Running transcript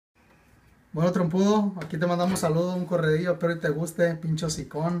Bueno, trompudo, aquí te mandamos saludos, un corredillo, espero que te guste, pincho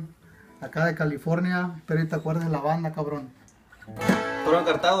hocicón, acá de California, espero que te acuerdes de la banda, cabrón. Toro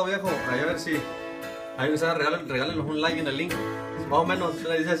Encartado, viejo, ahí a ver si ahí ustedes regálenos un like en el link, más o menos,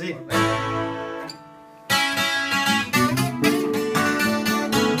 le dice así.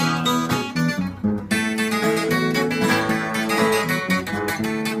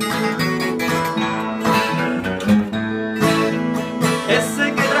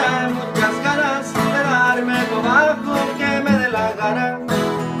 Ese que trae muchas ganas de darme por abajo, que me dé la gana.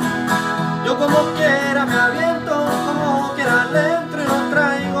 Yo como quiera me aviento, como quiera le entro y no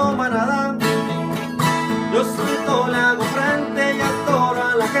traigo manada. Yo solito le hago frente y atoro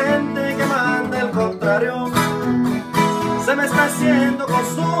a la gente que manda el contrario. Se me está haciendo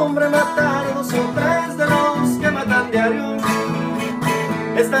costumbre matar 2 o 3 de los que matan diario.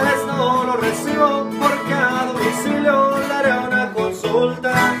 Esta vez no lo recibo porque a domicilio le haré una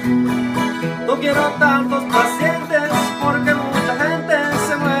consulta. No quiero tantos pacientes porque mucha gente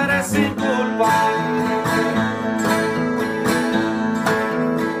se muere sin culpa.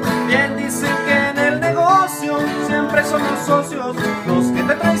 Bien dicen que en el negocio siempre son los socios los que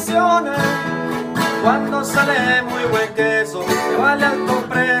te traicionan. Cuando sale muy buen queso te vale alto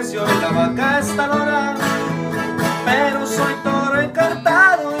precio y la vaca está lora. Pero soy toro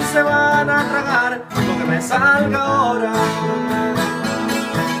encartado y se van a tragar lo que me salga ahora.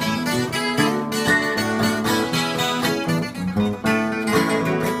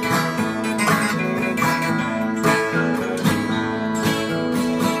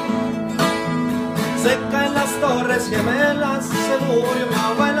 Se caen las torres gemelas, se murió mi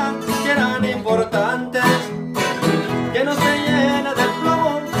abuela, que eran importantes. Que no se llena del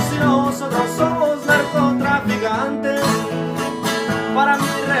plomo si nosotros somos narcotraficantes. Para mi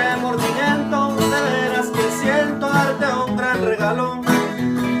remordimiento, de veras que siento darte un gran regalo.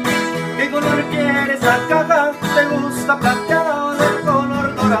 ¿Qué color quieres la caja? ¿Te gusta plateado o de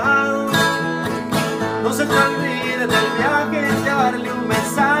color dorado? No se te olvide del viaje, llevarle un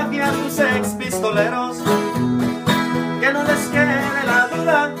mensaje a tus ex pistoleros. Que no les quede la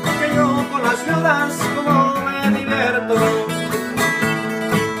duda que yo con las viudas como me divierto.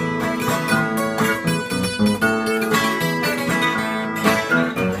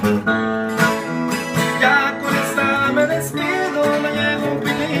 Ya con esta me despido, me llega un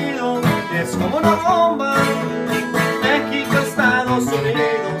pedido, es como una bomba. México, Estados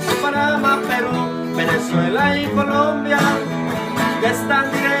Unidos, Panamá, Perú, Venezuela y Colombia ya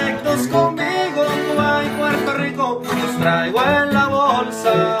están directos conmigo. Cuba y Puerto Rico los traigo en la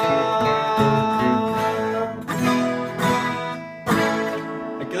bolsa.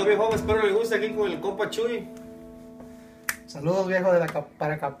 Me quedo, viejo, espero les guste aquí con el compa Chuy. Saludos, viejo,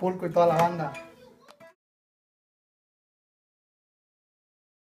 para Acapulco y toda la banda.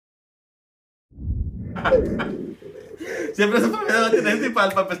 Siempre se me olvida tener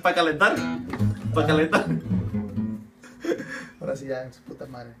para calentar. Para calentar. Ahora sí ya, su puta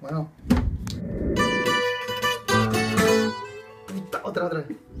madre. Bueno. Otra vez.